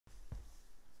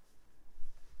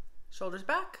Shoulders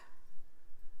back.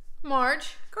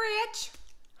 Marge. Gretch.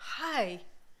 Hi.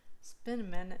 It's been a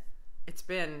minute. It's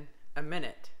been a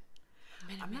minute.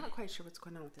 I'm not quite sure what's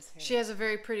going on with this hair. She has a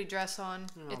very pretty dress on.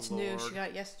 Oh, it's new. Lord. She got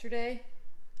it yesterday.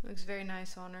 Looks very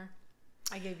nice on her.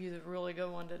 I gave you the really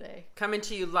good one today. Coming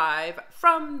to you live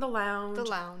from the lounge. The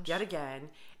lounge. Yet again.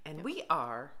 And we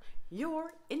are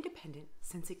your independent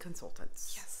Scentsy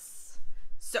consultants. Yes.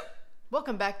 So,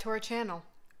 Welcome back to our channel.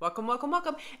 welcome, welcome,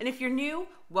 welcome. And if you're new,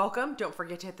 welcome. Don't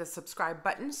forget to hit the subscribe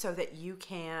button so that you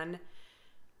can...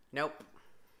 Nope.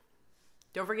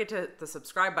 Don't forget to hit the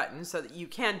subscribe button so that you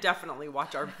can definitely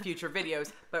watch our future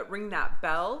videos, but ring that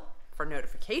bell for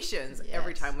notifications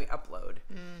every time we upload.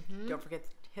 Don't forget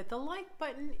to hit the like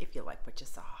button if you like what you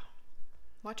saw.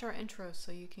 Watch our intro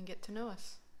so you can get to know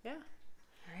us. Yeah.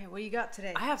 All right, what do you got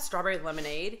today? I have strawberry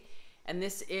lemonade, and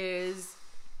this is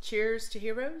Cheers to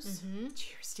Heroes.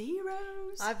 Cheers to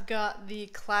Heroes. I've got the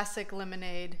classic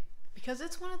lemonade because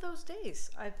it's one of those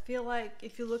days. I feel like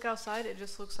if you look outside, it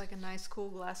just looks like a nice, cool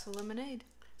glass of lemonade.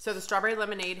 So the strawberry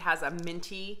lemonade has a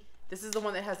minty. This is the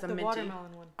one that has the minty.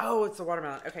 Watermelon one. Oh, it's the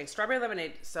watermelon. Okay, strawberry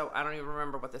lemonade. So I don't even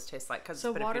remember what this tastes like because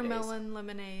So it's been a few days. watermelon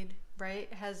lemonade,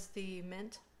 right, has the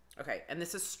mint. Okay, and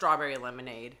this is strawberry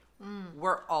lemonade.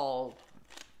 We're all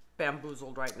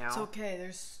bamboozled right now. It's okay.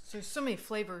 There's so many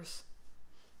flavors,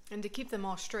 and to keep them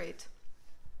all straight.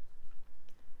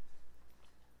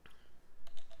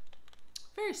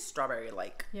 Very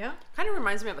strawberry-like. Yeah. Kind of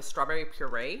reminds me of a strawberry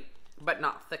puree, but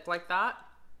not thick like that.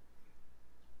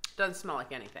 Doesn't smell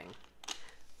like anything.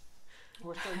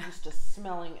 We're so used to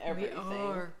smelling everything. We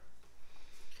are.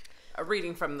 A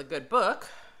reading from the good book.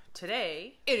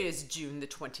 Today, it is June the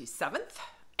 27th,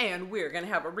 and we're going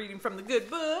to have a reading from the good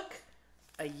book.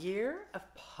 A Year of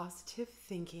Positive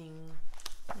Thinking.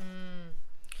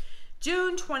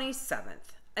 June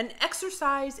 27th. An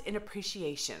exercise in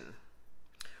appreciation.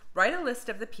 Write a list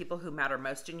of the people who matter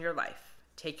most in your life.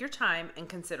 Take your time and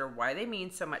consider why they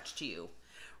mean so much to you.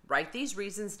 Write these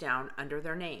reasons down under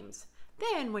their names.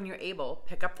 Then, when you're able,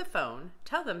 pick up the phone,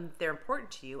 tell them they're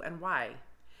important to you and why.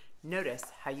 Notice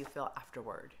how you feel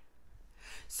afterward.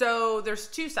 So there's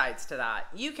two sides to that.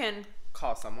 You can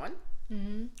call someone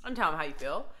and tell them how you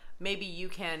feel. Maybe you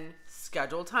can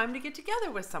schedule time to get together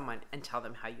with someone and tell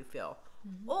them how you feel.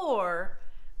 Or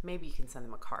maybe you can send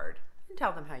them a card and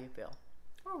tell them how you feel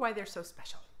or why they're so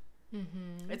special.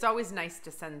 It's always nice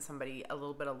to send somebody a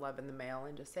little bit of love in the mail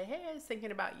and just say, hey, I was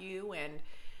thinking about you and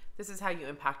this is how you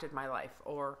impacted my life,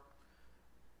 or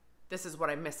this is what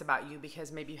I miss about you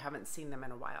because maybe you haven't seen them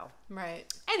in a while. Right.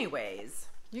 Anyways.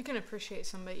 You can appreciate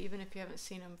somebody even if you haven't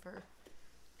seen them for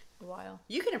a while.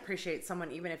 You can appreciate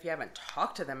someone even if you haven't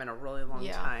talked to them in a really long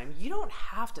Yeah. time. You don't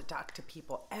have to talk to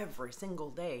people every single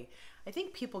day. I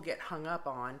think people get hung up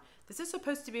on, this is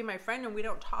supposed to be my friend and we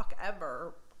don't talk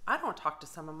ever. I don't talk to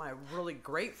some of my really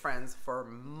great friends for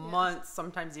months,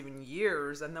 sometimes even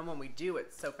years. And then when we do,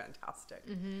 it's so fantastic.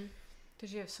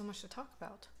 Because you have so much to talk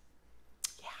about.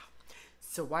 Yeah.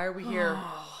 So why are we here?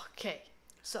 Okay.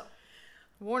 So,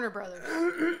 Warner Brothers.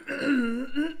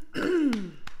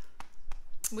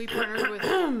 We partnered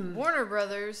with Warner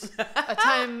Brothers a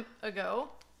time ago.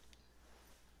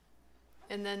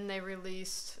 And then they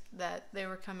released that they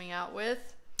were coming out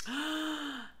with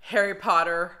Harry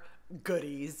Potter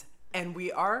goodies. And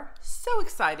we are so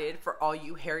excited for all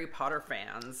you Harry Potter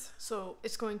fans. So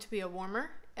it's going to be a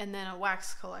warmer and then a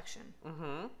wax collection.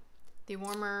 The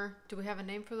warmer, do we have a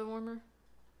name for the warmer?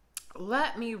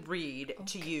 Let me read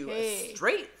to you Okay.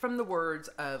 straight from the words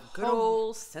of good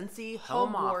old Scentsy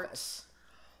Home Office.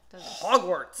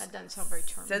 Hogwarts. That doesn't sound very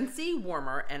charming. Scentsy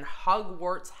Warmer and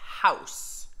Hogwarts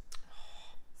House.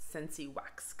 Scentsy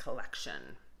Wax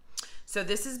Collection. So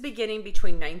this is beginning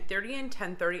between 9:30 and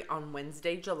 10:30 on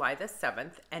Wednesday, July the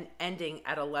 7th, and ending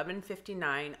at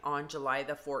 11:59 on July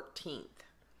the 14th.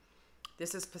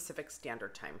 This is Pacific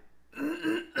Standard Time.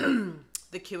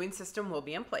 The queuing system will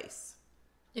be in place.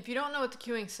 If you don't know what the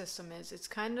queuing system is, it's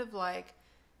kind of like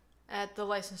at the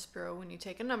license bureau when you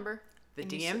take a number. The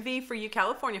and you DMV for you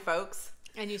California folks.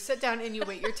 and you sit down and you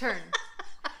wait your turn.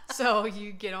 So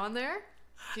you get on there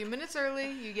a few minutes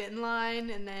early, you get in line,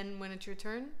 and then when it's your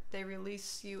turn, they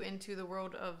release you into the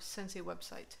world of Scentsy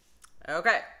website.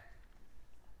 Okay.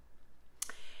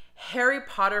 Harry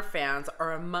Potter fans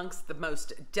are amongst the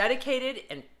most dedicated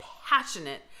and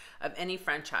passionate of any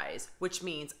franchise, which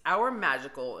means our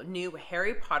magical new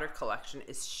Harry Potter collection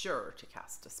is sure to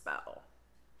cast a spell.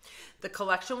 The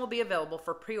collection will be available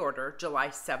for pre-order July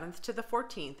 7th to the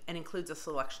 14th and includes a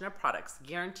selection of products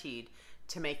guaranteed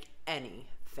to make any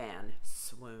fan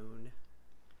swoon.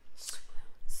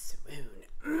 Swoon.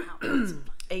 Wow, that's fun.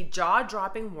 A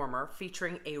jaw-dropping warmer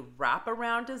featuring a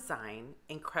wraparound design,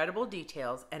 incredible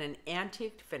details, and an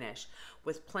antique finish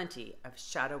with plenty of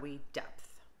shadowy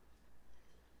depth.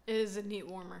 It is a neat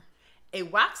warmer. A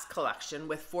wax collection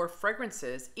with 4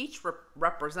 fragrances, each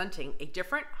representing a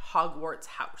different Hogwarts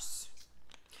house.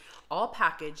 All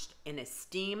packaged in a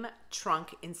steam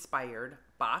trunk-inspired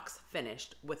box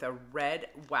finished with a red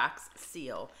wax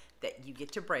seal that you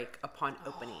get to break upon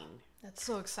opening. That's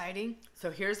so exciting.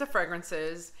 So here's the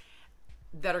fragrances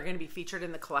that are going to be featured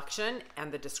in the collection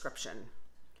and the description.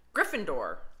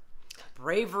 Gryffindor.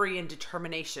 Bravery and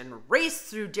determination race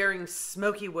through daring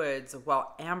smoky woods,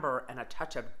 while amber and a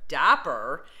touch of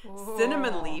dapper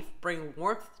cinnamon leaf bring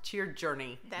warmth to your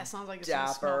journey. That sounds like it's going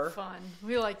to smell fun.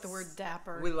 We like the word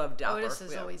dapper. We love dapper. Otis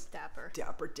is always dapper.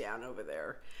 Dapper Dan over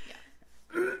there.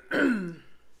 Yeah.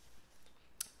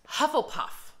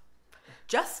 Hufflepuff.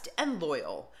 Just and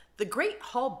loyal. The great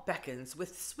hall beckons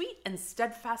with sweet and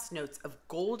steadfast notes of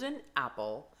golden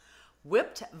apple,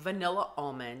 whipped vanilla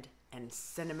almond, and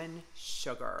cinnamon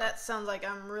sugar. That sounds like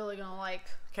I'm really going to like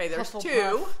Okay, there's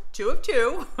Hufflepuff. two of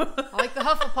two. I like the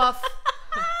Hufflepuff.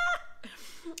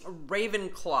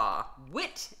 Ravenclaw,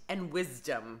 wit and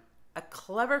wisdom. A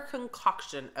clever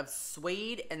concoction of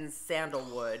suede and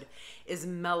sandalwood is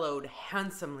mellowed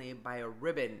handsomely by a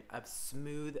ribbon of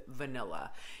smooth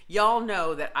vanilla. Y'all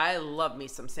know that I love me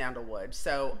some sandalwood.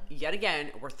 So, yet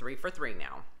again, we're 3 for 3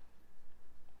 now.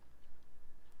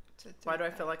 Why do I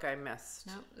feel like I missed?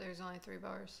 No, there's only 3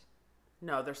 bars.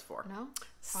 No, there's 4. No?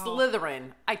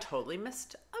 Slytherin. I totally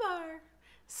missed a bar.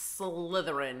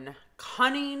 Slytherin.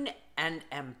 Cunning and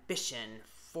ambition.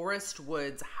 Forest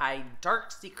woods hide dark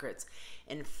secrets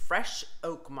in fresh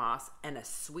oak moss and a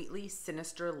sweetly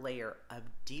sinister layer of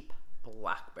deep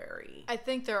blackberry. I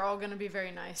think they're all going to be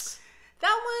very nice.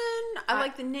 That one, I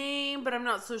like the name, but I'm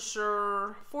not so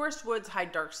sure. Forest woods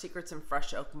hide dark secrets in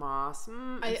fresh oak moss.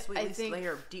 And sweetly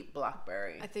layer of deep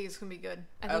blackberry. I think it's going to be good.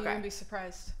 I think you're going to be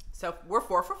surprised. So we're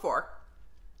 4 for 4.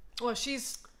 Well,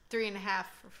 she's 3.5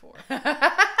 for 4.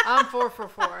 I'm 4 for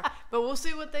 4. But we'll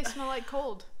see what they smell like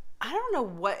cold. I don't know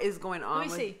what is going on. Let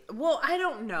me see. Well, I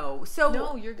don't know. So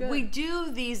no, you're good. We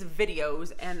do these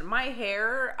videos, and my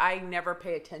hair, I never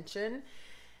pay attention.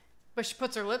 But she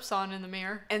puts her lips on in the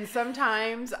mirror. And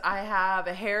sometimes I have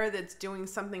a hair that's doing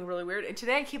something really weird. And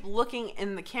today I keep looking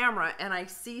in the camera, and I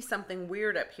see something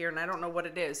weird up here, and I don't know what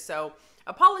it is. So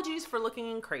apologies for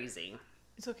looking crazy.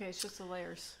 It's okay. It's just the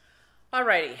layers.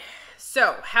 Alrighty.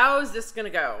 So how is this going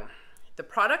to go? The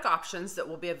product options that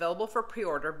will be available for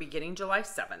pre-order beginning July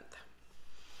 7th.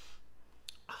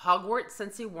 Hogwarts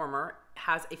Scentsy Warmer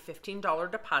has a $15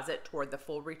 deposit toward the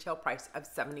full retail price of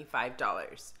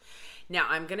 $75. Now,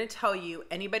 I'm going to tell you,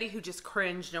 anybody who just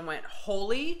cringed and went,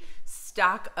 holy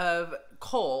stack of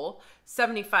coal,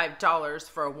 $75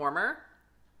 for a warmer,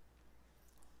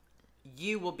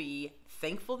 you will be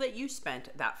thankful that you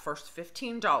spent that first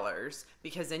 $15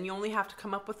 because then you only have to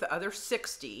come up with the other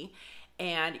 $60.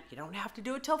 And you don't have to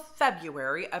do it till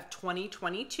February of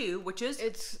 2022, which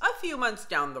is a few months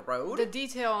down the road. The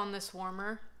detail on this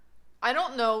warmer, I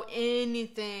don't know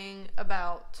anything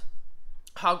about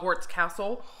Hogwarts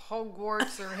Castle,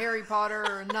 Hogwarts or Harry Potter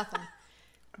or nothing.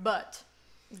 But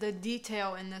the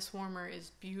detail in this warmer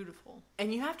is beautiful.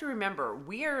 And you have to remember,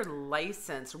 we are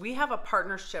licensed. We have a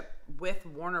partnership with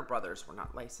Warner Brothers. We're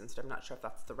not licensed. I'm not sure if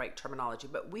that's the right terminology,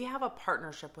 but we have a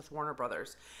partnership with Warner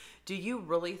Brothers. Do you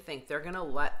really think they're going to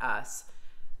let us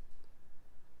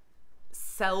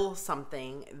sell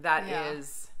something that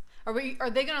is... Are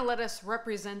they going to let us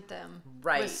represent them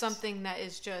with something that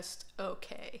is just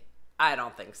okay? I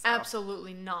don't think so.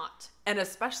 Absolutely not. And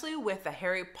especially with the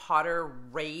Harry Potter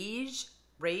rage.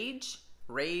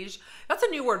 That's a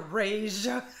new word, rage.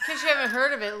 In case you haven't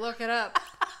heard of it, look it up.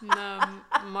 The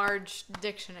Marge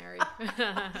Dictionary.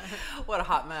 What a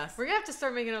hot mess. We're going to have to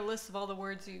start making a list of all the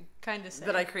words you kind of say.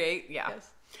 That I create? Yeah. Yes.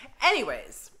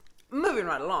 Anyways, moving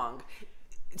right along.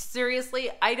 Seriously,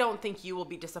 I don't think you will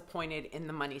be disappointed in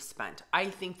the money spent. I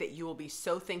think that you will be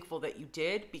so thankful that you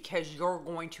did because you're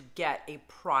going to get a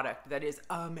product that is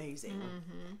amazing.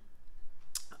 Mm-hmm.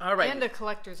 All right. And a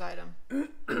collector's item.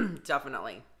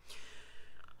 Definitely.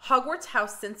 Hogwarts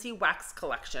House Scentsy Wax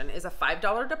Collection is a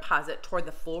 $5 deposit toward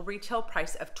the full retail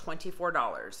price of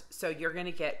 $24. So you're going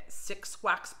to get 6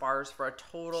 wax bars for a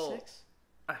total...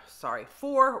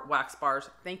 4 wax bars.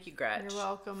 Thank you, Gretch. You're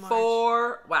welcome, Marge.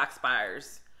 4 wax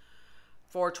bars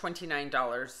for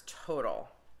 $29 total.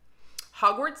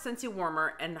 Hogwarts Scentsy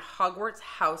Warmer and Hogwarts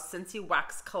House Scentsy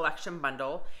Wax Collection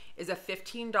Bundle is a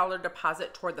 $15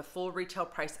 deposit toward the full retail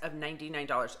price of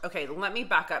 $99. Okay, let me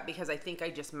back up because I think I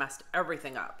just messed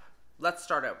everything up. Let's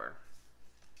start over.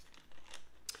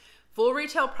 Full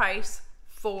retail price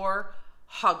for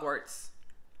Hogwarts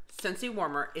Scentsy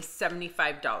Warmer is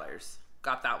 $75.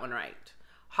 Got that one right.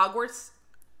 Hogwarts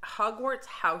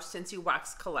House Scentsy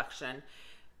Wax Collection,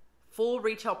 full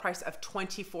retail price of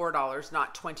 $24,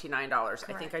 not $29. Correct.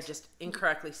 I think I just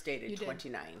incorrectly stated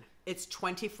 $29. It's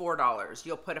 $24.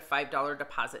 You'll put a $5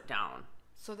 deposit down.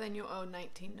 So then you owe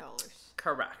 $19.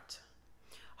 Correct.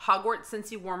 Hogwarts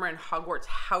Scentsy Warmer and Hogwarts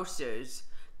Houses,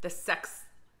 the Scentsy.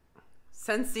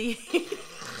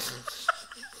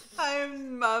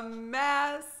 I'm a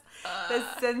mess. The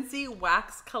Scentsy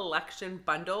Wax Collection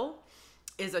bundle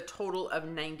is a total of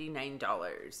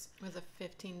 $99. With a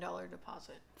 $15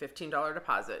 deposit. $15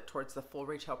 deposit towards the full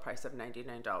retail price of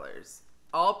 $99.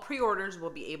 All pre-orders will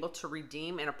be able to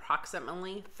redeem in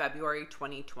approximately February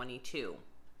 2022.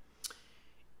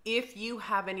 If you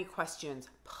have any questions,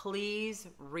 please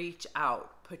reach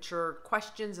out. Put your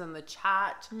questions in the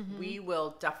chat. We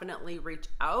will definitely reach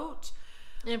out.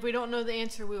 And if we don't know the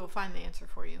answer, we will find the answer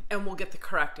for you. And we'll get the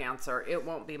correct answer. It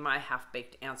won't be my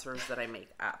half-baked answers that I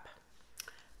make up.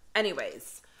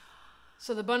 Anyways.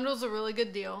 So the bundle's a really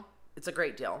good deal. It's a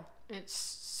great deal. It's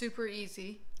super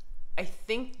easy. I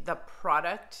think the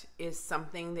product is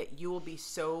something that you will be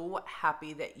so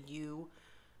happy that you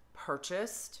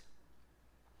purchased.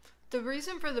 The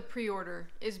reason for the pre-order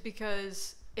is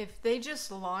because if they just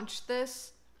launch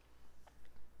this,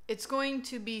 it's going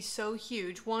to be so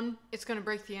huge. One, it's going to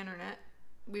break the internet.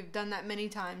 We've done that many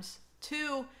times.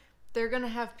 Two, they're going to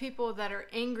have people that are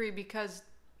angry because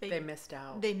they missed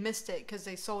out. They missed it because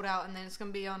they sold out, and then it's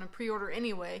going to be on a pre-order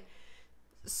anyway.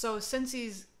 So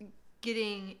Scentsy's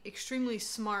getting extremely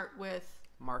smart with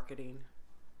marketing.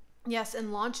 Yes,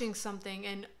 and launching something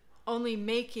and only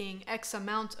making X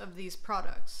amount of these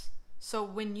products. So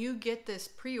when you get this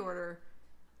pre-order,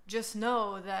 just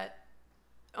know that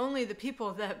only the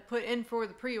people that put in for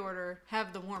the pre-order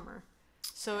have the warmer.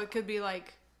 So it could be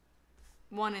like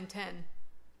 1 in 10.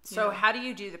 So how do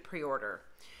you do the pre-order?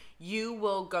 You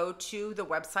will go to the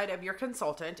website of your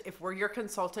consultant. If we're your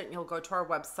consultant, you'll go to our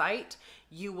website.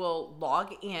 You will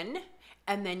log in,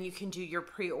 and then you can do your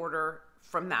pre-order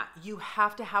from that. You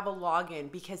have to have a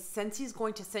login because Scentsy's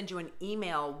going to send you an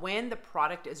email when the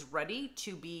product is ready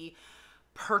to be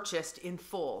purchased in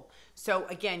full. So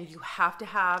again, you have to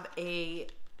have a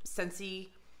Scentsy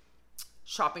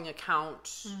shopping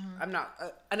account.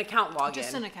 An account login.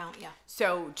 Just an account, yeah.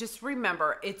 So just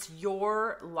remember, it's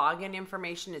your login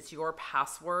information. It's your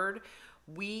password.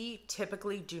 We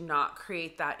typically do not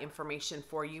create that information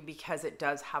for you because it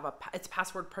does have it's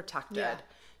password protected. Yeah.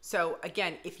 So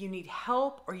again, if you need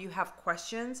help or you have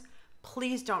questions,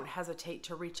 please don't hesitate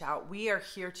to reach out. We are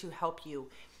here to help you.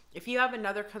 If you have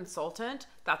another consultant,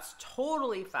 that's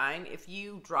totally fine. If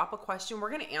you drop a question, we're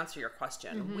going to answer your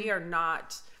question. We're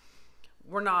not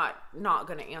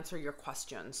going to answer your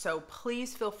question. So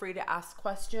please feel free to ask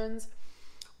questions.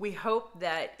 We hope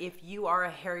that if you are a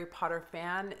Harry Potter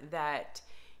fan, that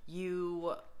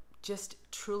you just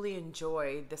truly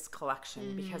enjoy this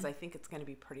collection because I think it's going to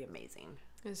be pretty amazing.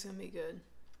 It's going to be good.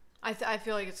 I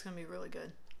feel like it's going to be really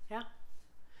good. Yeah.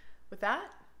 With that,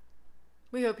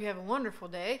 we hope you have a wonderful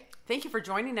day. Thank you for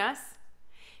joining us.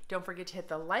 Don't forget to hit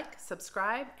the like,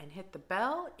 subscribe, and hit the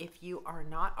bell if you are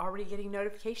not already getting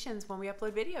notifications when we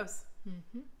upload videos.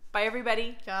 Bye,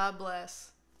 everybody. God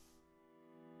bless.